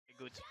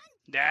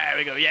There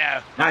we go.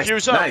 Yeah. Nice,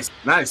 Fuse up. nice,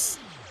 nice.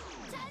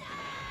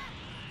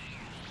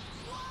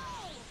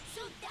 Whoa!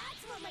 So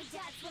that's what my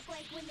dads look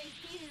like when they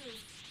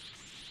fuse.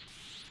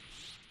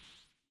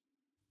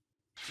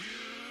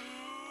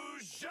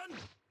 Fusion.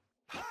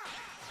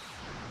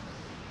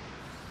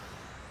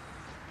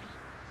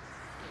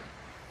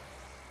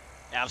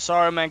 Yeah, I'm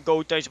sorry, man,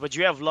 Gotex, but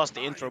you have lost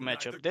the intro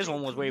matchup. This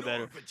one was way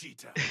better.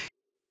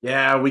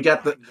 Yeah, we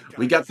got the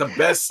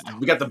best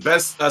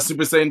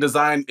Super Saiyan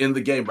design in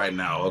the game right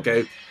now.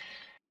 Okay.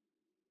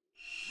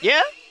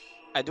 Yeah,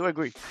 I do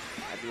agree.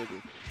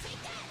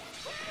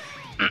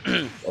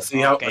 Let's see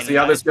how Okay,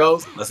 this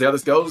goes. Let's see how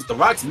this goes. The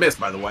rocks missed,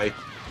 by the way.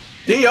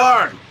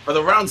 DR for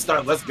the round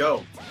start. Let's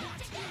go.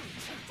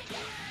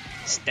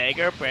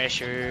 Stagger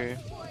pressure.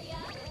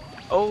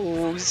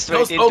 Oh, straight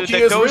Ghost into Oki the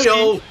is Ghost real.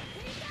 key.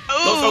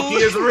 Ghost Oki Oh.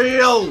 is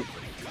real.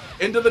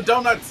 Into the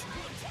donuts.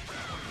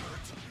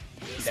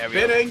 There we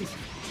go. Spinning.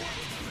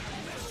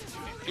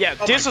 Yeah,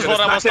 Oh this my is what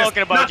I goodness, was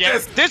talking about, not yeah.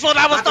 this. This is what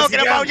I was Not this talking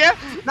about, again.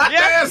 yeah. Not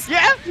yeah, this.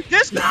 Yeah,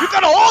 this. You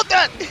gotta hold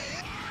that.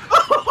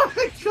 Oh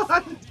my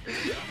god.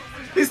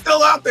 He's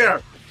still out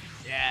there.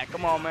 Yeah,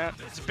 come on, man.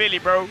 It's Billy,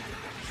 bro. Ooh,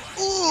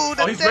 Oh,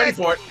 that's he's ready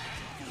for it.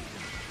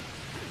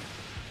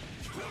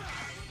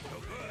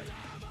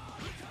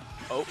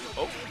 Oh,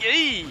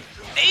 yee.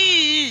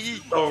 Eee.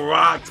 The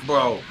rocks,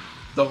 bro.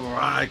 The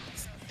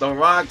rocks. The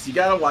rocks. You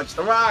gotta watch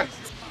the rocks.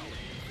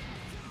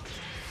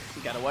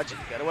 You gotta watch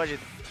it.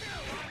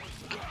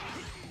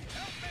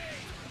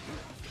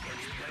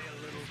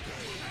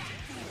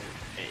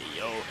 Hey,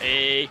 yo,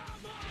 hey.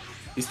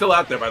 He's still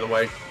out there, by the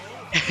way.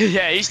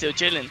 Yeah, he's still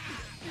chilling.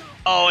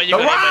 Oh, and you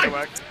The got better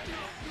rock! work.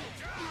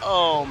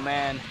 Oh,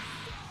 man.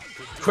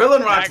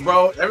 Krillin rocks,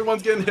 bro.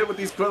 Everyone's getting hit with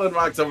these Krillin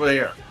rocks over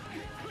here.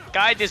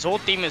 Guy, this whole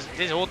team is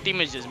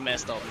just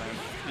messed up, man.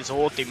 This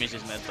whole team is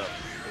just messed up.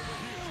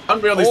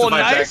 Unreal needs to fight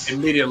nice. back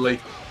immediately.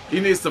 He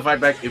needs to fight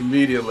back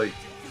immediately.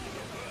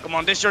 Come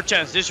on, this is your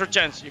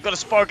chance. You gotta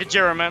spark a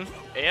Jira, man.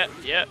 Yeah.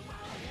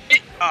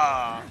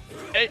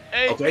 Hey,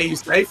 hey. Okay,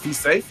 he's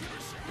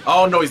safe.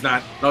 Oh, no, he's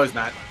not.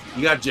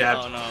 You got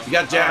jabbed. Oh, no. You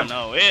got jabbed.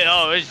 Oh,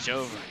 no. It's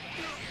over.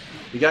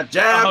 You got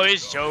jabbed. Oh,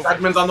 it's over.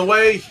 Fragment's on the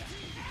way.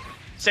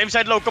 Same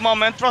side low. Come on,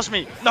 man. Trust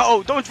me.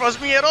 No, don't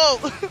trust me at all.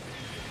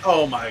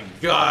 Oh my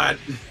god.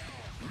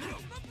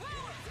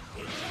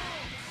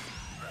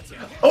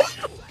 Oh,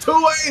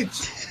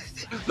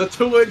 2H! The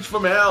 2H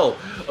from hell.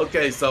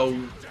 Okay, so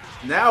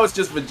now it's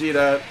just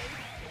Vegeta.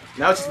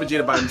 Now it's just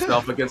Vegeta by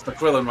himself against the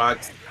Krillin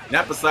rocks,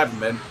 Nappa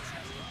Cybermen,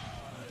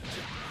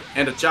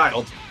 and a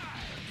child.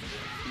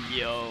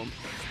 Yo.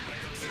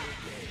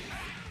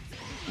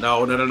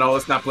 No,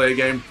 let's not play a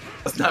game.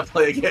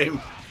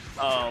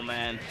 Oh,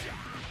 man.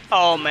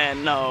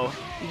 No.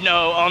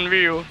 No,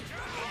 Unreal.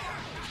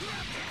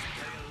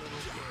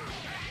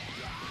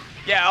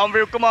 Yeah,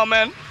 Unreal, come on,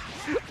 man.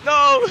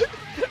 No!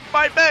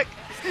 Fight back!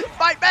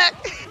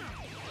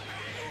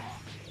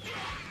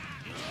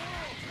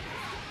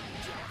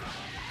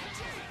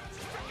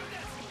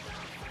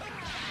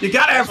 You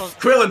gotta have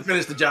Krillin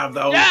finish the job,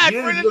 though. Yeah, you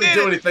didn't Krillin really did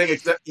do it. anything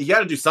except you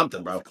gotta do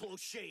something, bro.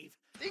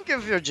 Think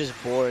if you're just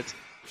bored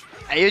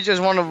and you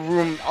just want to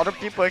ruin other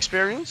people's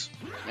experience,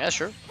 yeah,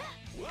 sure.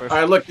 All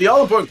right, look. The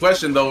all-important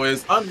question, though,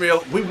 is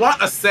Unreal. We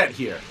want a set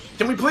here.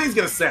 Can we please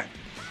get a set?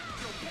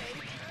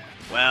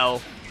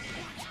 Well,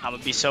 I'm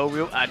gonna be so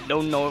real. I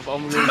don't know if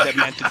Unreal is that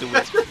meant to do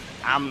it.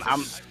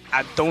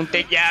 I don't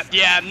think.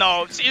 Yeah,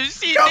 no. You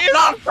see Yo, this?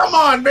 no, come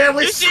on, man.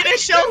 You see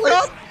this show,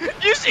 bro?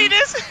 You see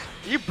this?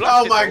 You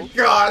Oh blocked my it,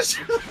 gosh.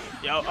 bro.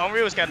 Yo,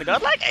 Unreal is kind of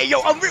godlike. Hey,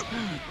 yo, Unreal.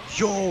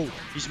 Yo,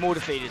 he's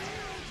motivated.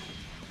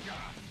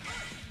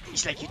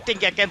 He's like, you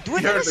think I can do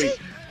it? You heard me.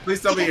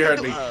 Please tell me you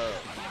heard me.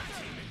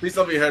 Please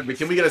tell me you heard me.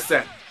 Can we get a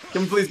set?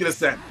 Can we please get a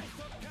set?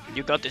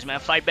 You got this, man.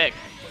 Fight back.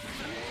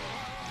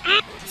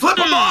 Flip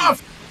him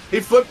off! He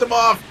flipped him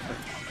off.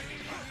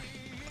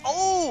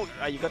 Oh,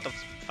 you got the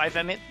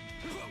 5M hit.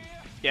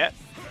 Yeah,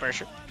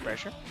 pressure.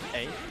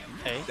 Hey.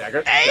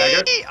 Dagger.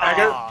 Hey!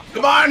 Dagger. Aw.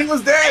 Come on, he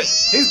was dead.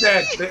 He's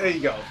dead. There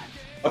you go.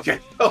 Okay.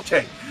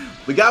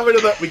 We got rid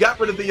of the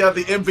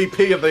the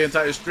MVP of the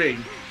entire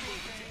stream.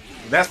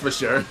 That's for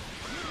sure.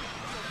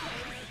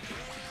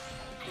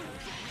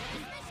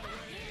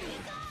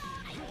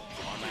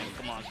 Come on, man.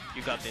 Come on.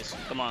 You got this.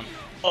 Come on.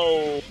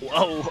 Oh.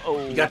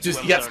 You got I'm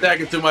sorry.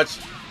 staggered too much.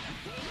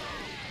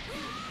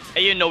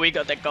 Hey, you know we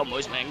got that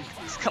combos, man.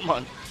 Come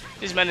on.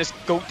 This man is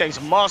Gotenks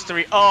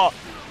mastery. Oh,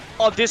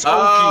 this Oki.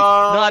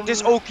 Nah,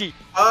 this Oki.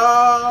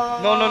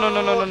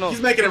 No.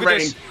 He's making it Look at rain.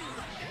 this.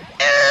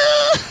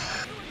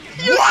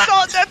 You What?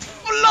 saw that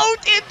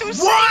float into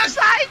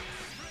suicide?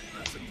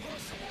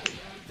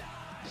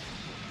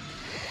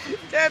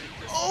 That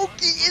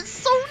Oki is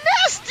so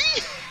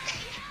nasty.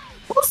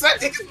 Who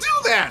said he can do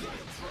that?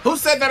 Who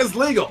said that is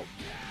legal?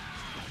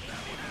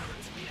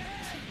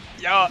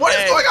 Yo, What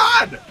is going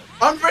on?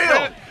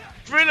 Unreal.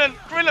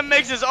 Krillin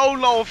makes his own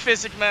law of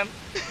physics, man.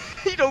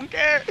 He don't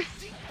care.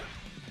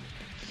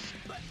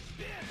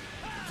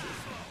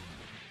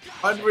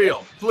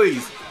 Unreal.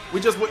 Please.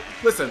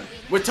 Listen.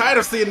 We're tired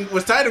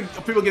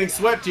of people getting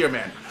swept here,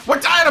 man. We're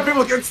tired of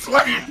people getting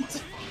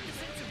swept.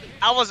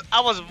 I was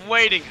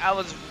waiting. I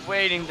was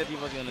waiting that he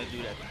was gonna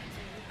do that.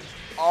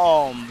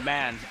 Oh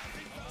man.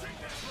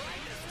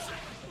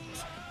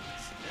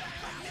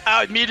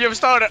 Out medium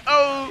starter.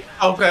 Oh.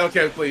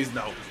 Okay. Please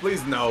no.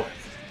 Please no.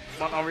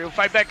 Come on, Unreal,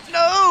 fight back.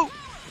 No.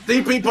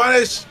 DP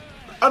punish.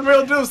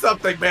 Unreal, do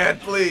something, man.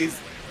 Please.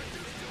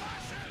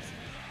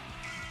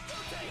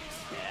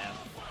 Yeah.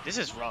 This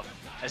is rough.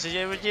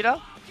 SJ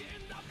Vegeta.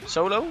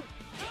 Solo.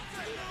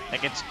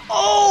 Like it's.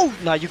 Oh.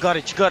 No, you got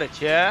it. You got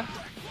it. Yeah.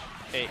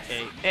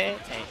 Hey.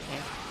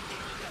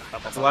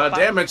 That's a lot of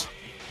damage.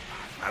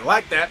 I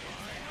like that.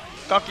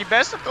 Cocky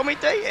best of Komite.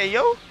 Hey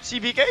yo.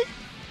 CBK.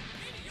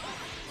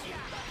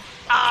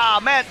 Ah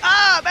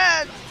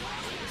man.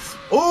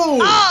 Ooh!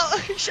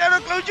 Oh!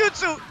 Shadow Clone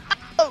Jutsu!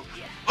 Oh!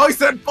 Oh, he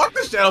said, fuck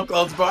the Shadow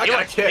Clones, bro. I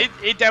got a kick.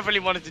 He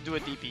definitely wanted to do a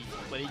DP,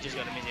 but he just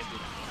got a minion.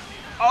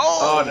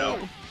 Oh!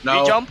 Oh, no.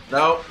 He jump?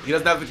 No, he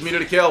doesn't have the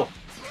community kill.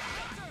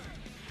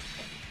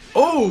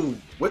 Oh!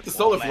 With the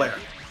solar flare.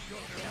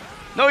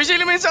 No, he's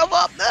healing himself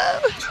up!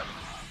 No!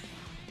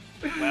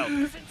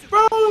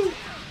 Well.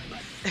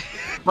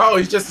 Bro,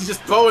 he's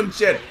just throwing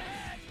shit.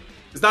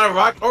 It's not a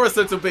rock or a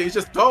Sensu B, he's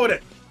just throwing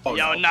it. Oh,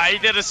 yo, no. nah, he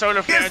did a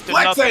solar flare His into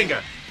flex nothing.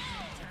 anger.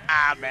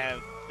 Ah, man.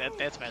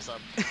 That's messed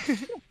up.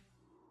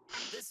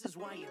 This is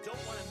why you don't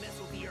want to mess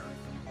with the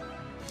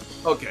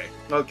earth.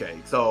 Okay.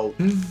 So,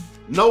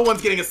 no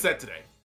one's getting a set today.